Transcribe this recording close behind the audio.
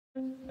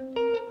Tony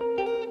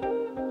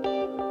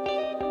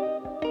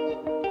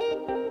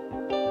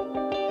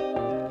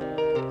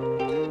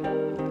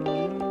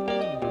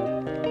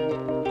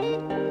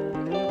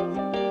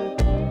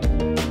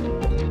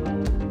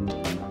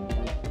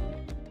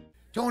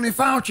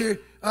Fauci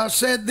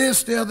said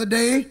this the other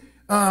day,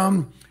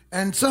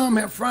 and some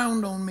have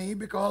frowned on me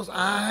because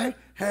I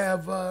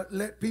have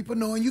let people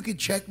know, and you can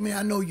check me,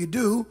 I know you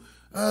do,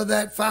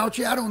 that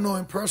Fauci, I don't know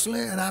him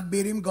personally, and I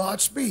bid him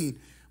Godspeed.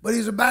 But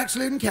he's a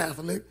backslidden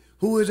Catholic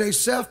who is a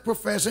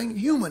self-professing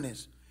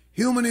humanist.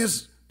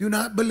 Humanists do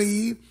not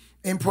believe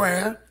in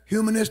prayer.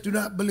 Humanists do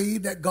not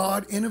believe that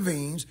God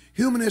intervenes.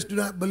 Humanists do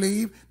not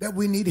believe that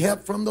we need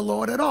help from the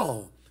Lord at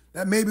all.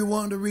 That may be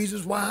one of the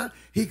reasons why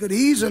he could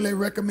easily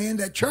recommend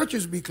that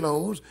churches be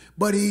closed,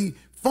 but he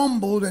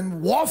fumbled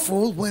and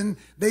waffled when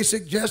they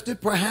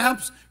suggested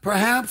perhaps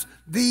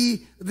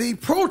the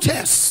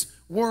protests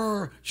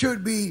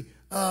should be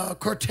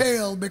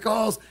curtailed,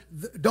 because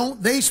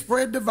don't they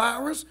spread the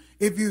virus?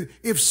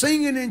 If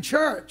singing in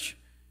church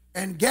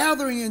and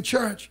gathering in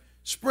church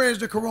spreads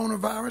the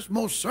coronavirus,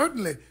 most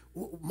certainly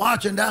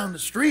marching down the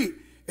street,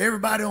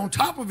 everybody on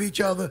top of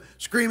each other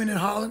screaming and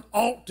hollering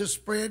ought to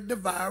spread the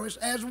virus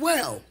as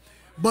well.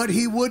 But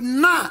he would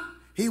not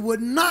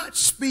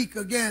speak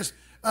against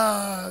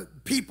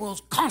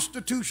people's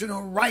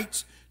constitutional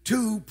rights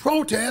to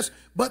protest,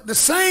 but the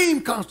same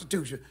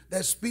Constitution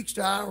that speaks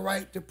to our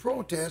right to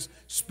protest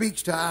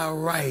speaks to our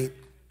right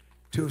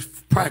to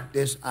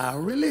practice our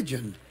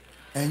religion.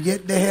 And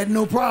yet they had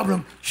no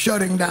problem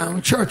shutting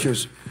down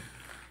churches.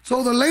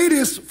 So the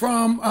latest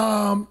from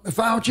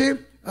Fauci,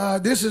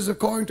 this is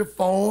according to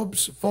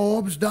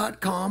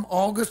Forbes.com,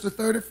 August the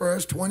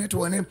 31st,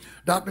 2020.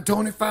 Dr.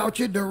 Tony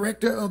Fauci,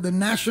 director of the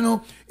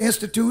National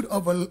Institute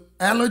of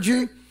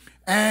Allergy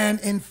and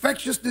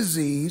Infectious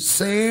Disease,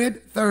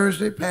 said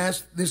Thursday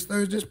past,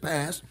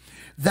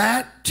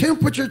 that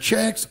temperature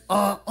checks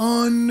are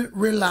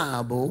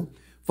unreliable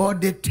for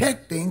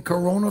detecting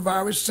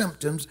coronavirus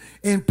symptoms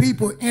in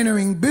people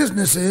entering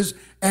businesses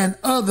and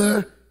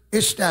other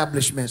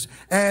establishments,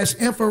 as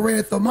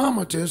infrared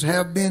thermometers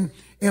have been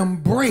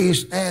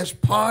embraced as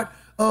part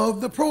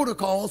of the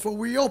protocols for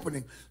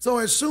reopening. So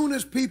as soon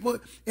as people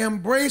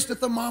embraced the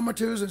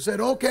thermometers and said,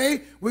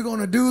 okay, we're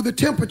going to do the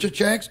temperature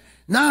checks,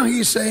 now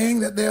he's saying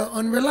that they're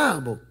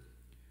unreliable.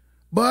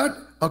 But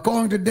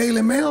according to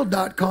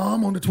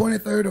dailymail.com on the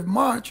 23rd of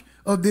March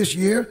of this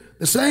year,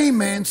 the same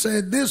man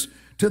said this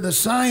to the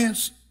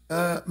Science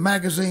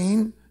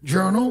magazine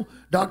journal.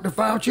 Dr.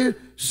 Fauci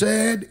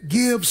said,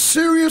 give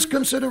serious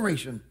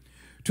consideration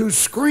to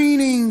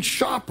screening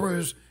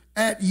shoppers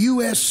at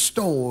U.S.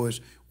 stores.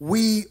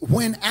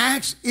 When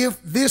asked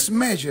if this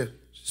measure,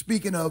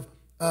 speaking of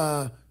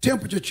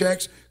temperature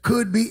checks,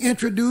 could be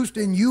introduced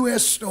in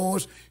U.S.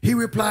 stores, he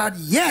replied,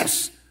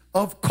 yes,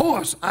 of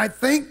course. I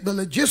think the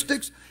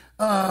logistics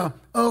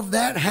of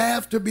that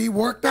have to be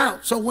worked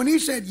out. So when he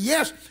said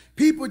yes,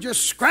 people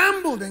just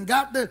scrambled and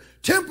got the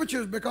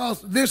temperatures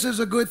because this is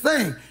a good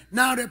thing.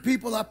 Now that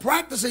people are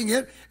practicing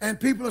it and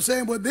people are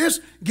saying, well,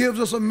 this gives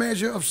us a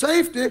measure of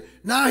safety,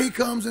 now he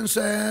comes and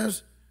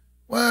says,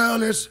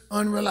 well, it's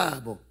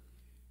unreliable.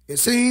 It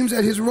seems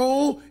that his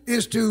role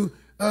is to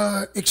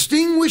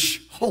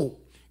extinguish hope.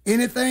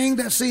 Anything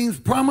that seems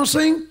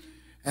promising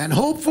and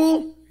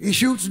hopeful, he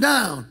shoots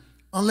down,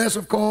 unless,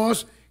 of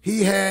course,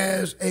 he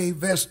has a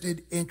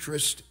vested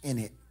interest in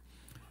it.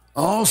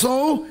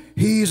 Also,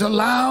 he's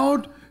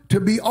allowed to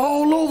be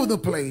all over the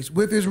place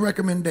with his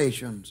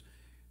recommendations.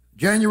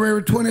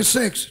 January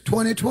 26,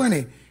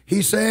 2020,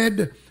 he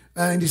said,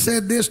 and he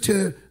said this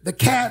to the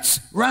Cats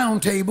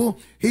Roundtable,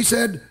 he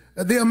said,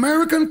 the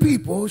American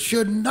people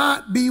should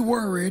not be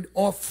worried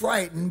or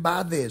frightened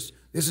by this.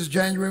 This is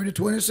January the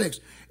 26th.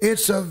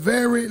 It's a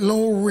very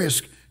low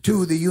risk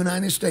to the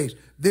United States.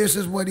 This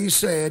is what he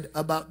said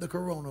about the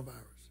coronavirus.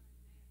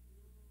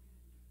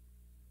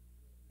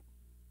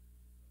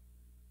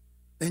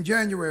 In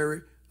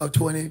January of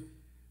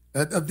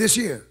this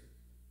year,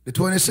 the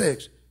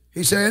 26th,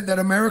 he said that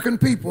American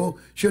people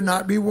should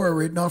not be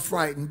worried nor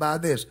frightened by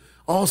this.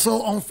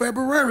 Also on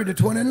February the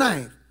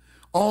 29th,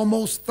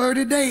 almost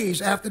 30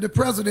 days after the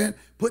president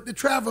put the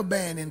travel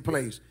ban in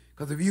place.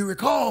 Because if you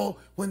recall,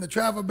 when the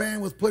travel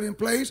ban was put in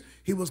place,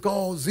 he was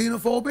called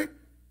xenophobic,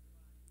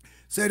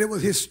 said it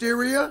was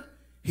hysteria,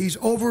 he's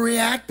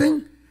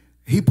overreacting.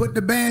 He put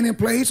the ban in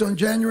place on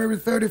January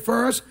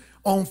 31st.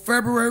 On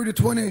February the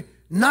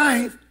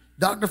 29th,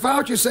 Dr.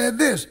 Fauci said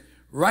this,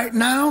 right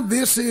now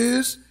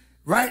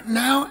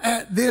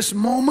at this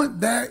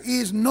moment, there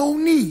is no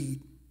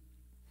need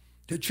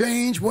to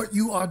change what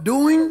you are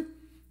doing.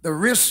 The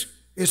risk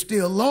is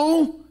still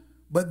low,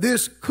 but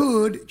this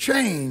could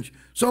change.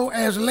 So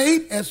as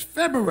late as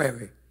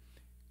February,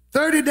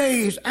 30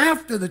 days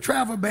after the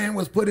travel ban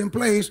was put in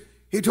place,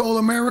 he told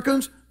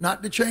Americans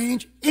not to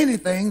change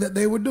anything that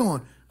they were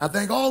doing. I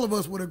think all of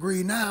us would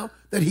agree now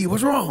that he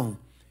was wrong.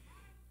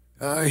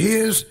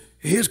 His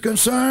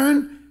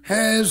concern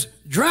has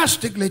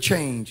drastically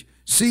changed.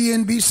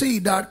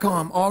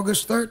 CNBC.com,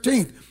 August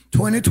 13th,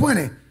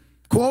 2020.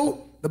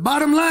 Quote, the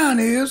bottom line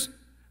is,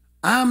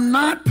 I'm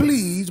not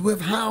pleased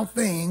with how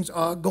things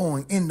are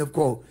going, end of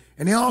quote.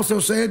 And he also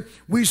said,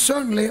 we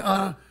certainly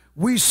are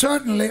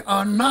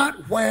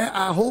not where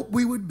I hope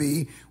we would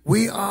be.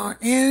 We are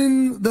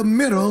in the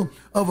middle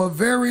of a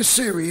very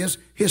serious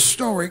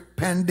historic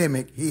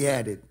pandemic, he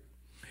added.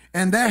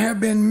 And there have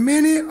been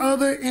many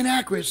other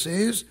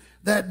inaccuracies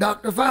that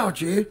Dr.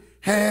 Fauci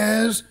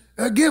has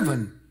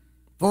given.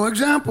 For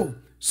example,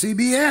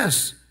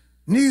 CBS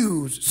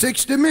News,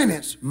 60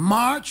 Minutes,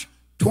 March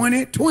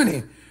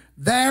 2020.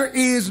 There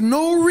is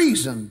no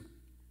reason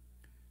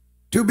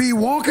to be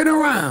walking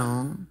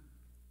around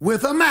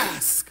with a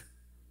mask.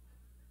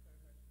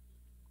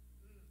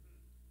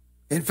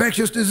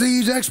 Infectious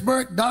disease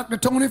expert Dr.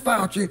 Tony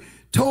Fauci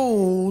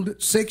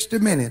told 60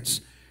 Minutes,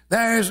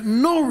 there is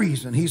no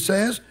reason, he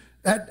says,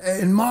 that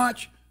in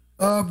March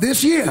of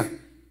this year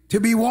to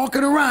be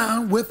walking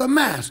around with a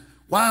mask.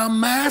 While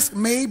masks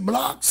may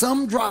block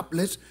some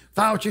droplets,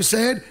 Fauci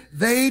said,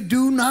 they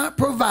do not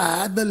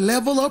provide the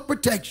level of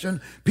protection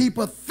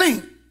people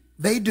think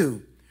they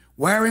do.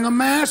 Wearing a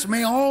mask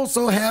may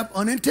also have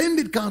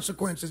unintended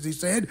consequences, he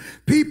said.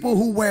 People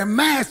who wear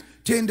masks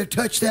tend to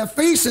touch their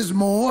faces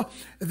more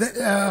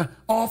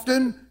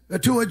often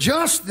to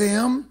adjust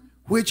them,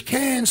 which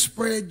can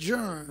spread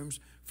germs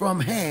from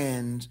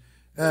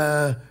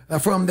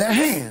their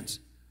hands.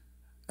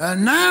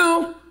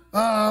 Now,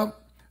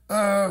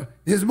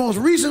 his most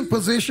recent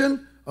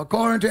position,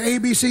 according to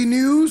ABC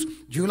News,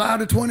 July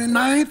the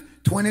 29th,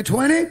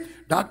 2020,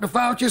 Dr.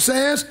 Fauci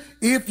says,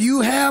 if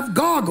you have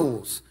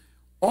goggles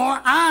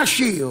or eye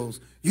shields,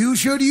 you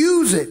should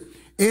use it.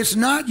 It's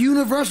not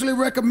universally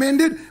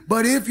recommended,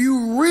 but if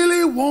you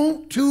really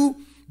want to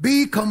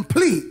be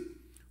complete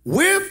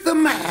with the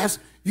mask,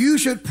 you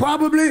should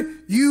probably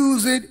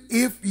use it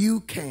if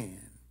you can.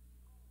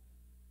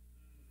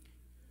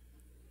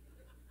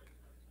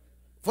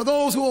 For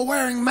those who are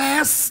wearing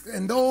masks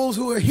and those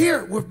who are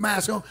here with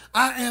masks on,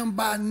 I am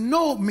by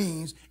no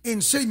means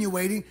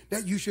insinuating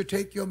that you should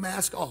take your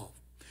mask off.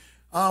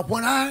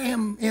 When I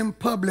am in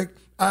public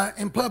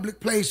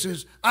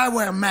places, I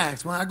wear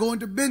masks. When I go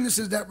into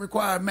businesses that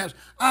require masks,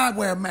 I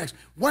wear masks.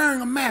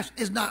 Wearing a mask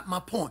is not my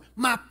point.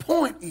 My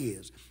point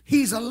is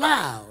he's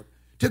allowed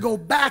to go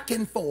back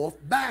and forth,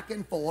 back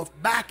and forth,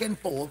 back and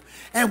forth.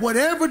 And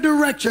whatever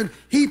direction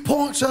he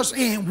points us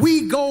in,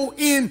 we go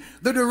in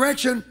the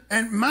direction,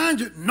 and mind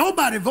you,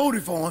 nobody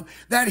voted for him,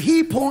 that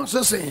he points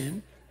us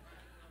in.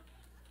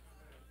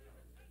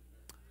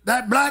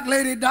 That black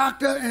lady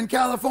doctor in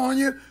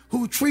California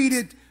who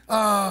treated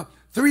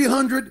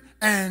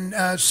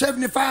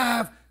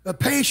 375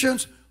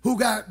 patients who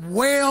got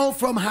well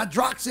from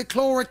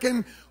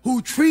hydroxychloroquine,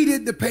 who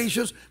treated the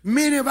patients.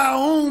 Many of our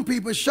own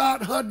people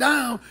shot her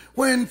down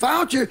when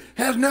Fauci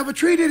has never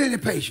treated any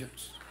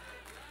patients.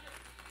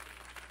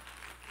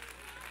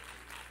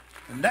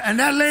 And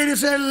that lady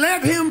said,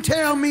 let him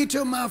tell me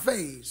to my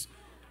face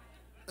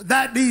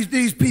that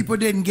these people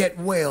didn't get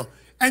well.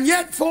 And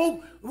yet,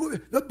 folk,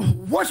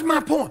 what's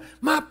my point?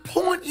 My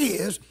point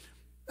is,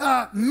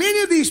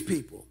 many of these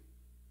people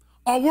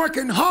are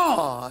working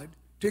hard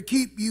to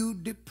keep you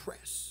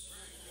depressed.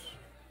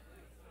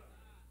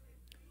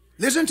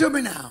 Listen to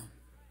me now.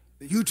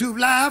 YouTube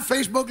Live,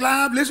 Facebook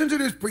Live, listen to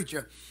this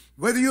preacher.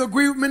 Whether you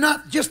agree with me or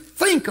not, just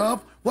think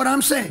of what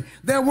I'm saying.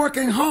 They're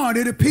working hard.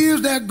 It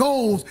appears their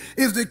goals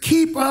is to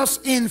keep us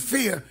in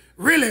fear.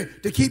 Really,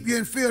 to keep you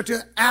in fear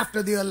till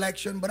after the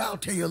election, but I'll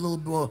tell you a little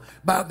more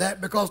about that,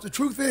 because the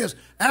truth is,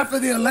 after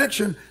the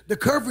election, the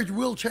coverage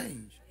will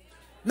change.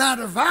 Now,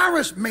 the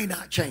virus may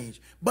not change,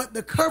 but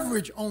the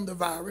coverage on the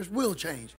virus will change.